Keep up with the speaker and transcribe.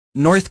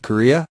North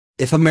Korea,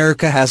 if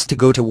America has to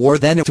go to war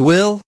then it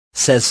will,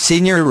 says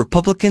senior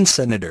Republican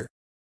senator.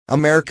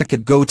 America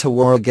could go to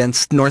war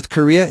against North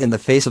Korea in the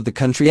face of the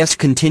country's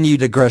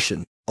continued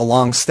aggression, a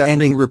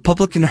long-standing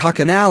Republican hawk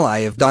and ally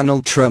of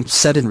Donald Trump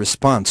said in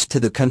response to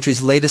the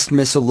country's latest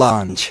missile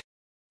launch.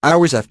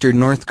 Hours after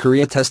North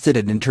Korea tested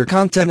an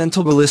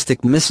intercontinental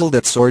ballistic missile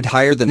that soared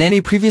higher than any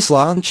previous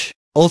launch,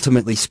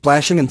 ultimately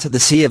splashing into the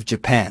Sea of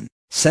Japan,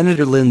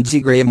 Senator Lindsey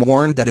Graham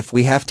warned that if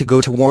we have to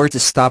go to war to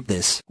stop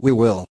this, we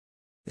will.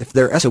 If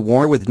there is a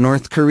war with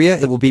North Korea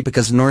it will be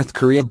because North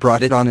Korea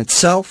brought it on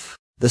itself,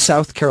 the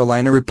South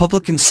Carolina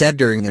Republican said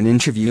during an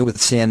interview with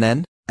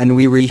CNN, and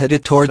we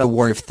headed toward a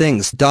war if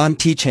things don't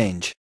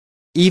change.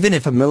 Even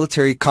if a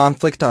military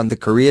conflict on the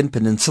Korean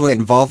peninsula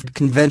involved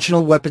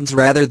conventional weapons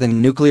rather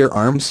than nuclear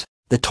arms,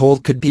 the toll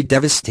could be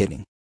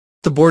devastating.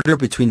 The border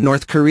between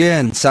North Korea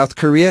and South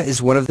Korea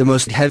is one of the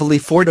most heavily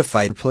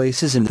fortified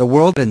places in the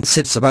world and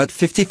sits about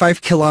 55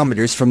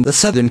 kilometers from the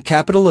southern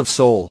capital of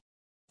Seoul.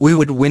 We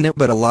would win it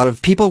but a lot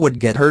of people would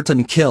get hurt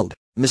and killed,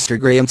 Mr.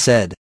 Graham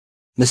said.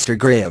 Mr.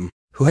 Graham,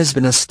 who has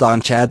been a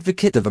staunch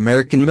advocate of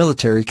American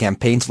military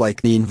campaigns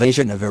like the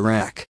invasion of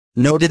Iraq,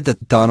 noted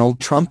that Donald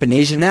Trump and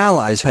Asian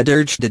allies had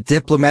urged a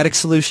diplomatic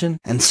solution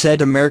and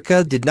said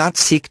America did not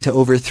seek to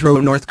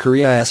overthrow North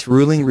Korea's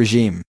ruling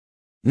regime.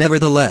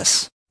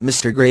 Nevertheless,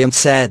 Mr. Graham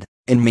said,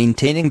 in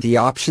maintaining the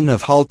option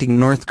of halting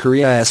North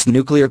Korea's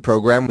nuclear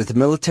program with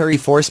military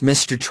force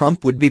Mr.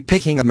 Trump would be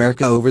picking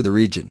America over the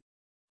region.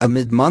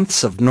 Amid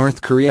months of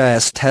North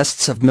Korea's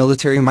tests of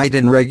military might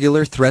and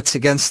regular threats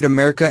against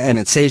America and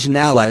its Asian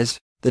allies,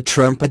 the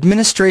Trump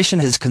administration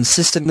has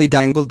consistently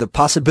dangled the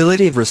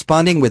possibility of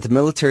responding with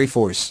military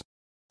force.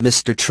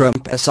 Mr.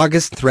 Trump's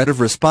August threat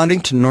of responding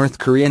to North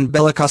Korean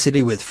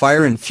bellicosity with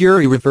fire and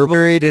fury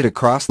reverberated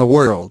across the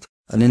world,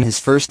 and in his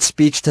first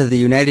speech to the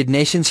United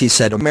Nations he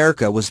said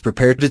America was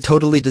prepared to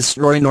totally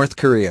destroy North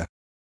Korea.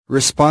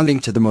 Responding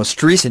to the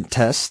most recent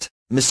test,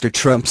 Mr.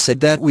 Trump said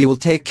that we will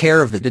take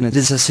care of it and it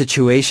is a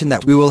situation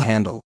that we will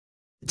handle.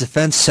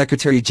 Defense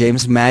Secretary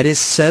James Mattis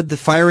said the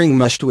firing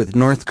meshed with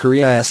North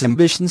Korea's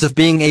ambitions of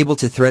being able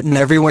to threaten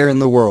everywhere in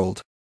the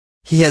world.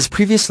 He has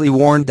previously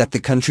warned that the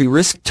country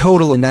risked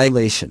total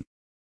annihilation.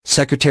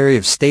 Secretary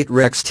of State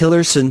Rex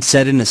Tillerson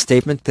said in a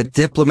statement that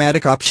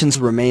diplomatic options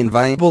remain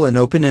viable and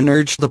open and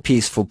urged a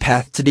peaceful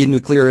path to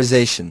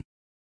denuclearization.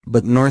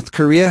 But North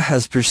Korea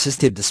has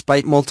persisted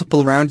despite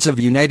multiple rounds of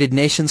United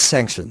Nations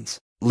sanctions,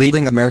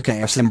 leading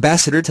America's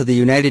ambassador to the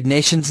United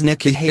Nations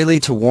Nikki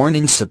Haley to warn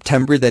in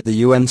September that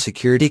the UN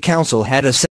Security Council had a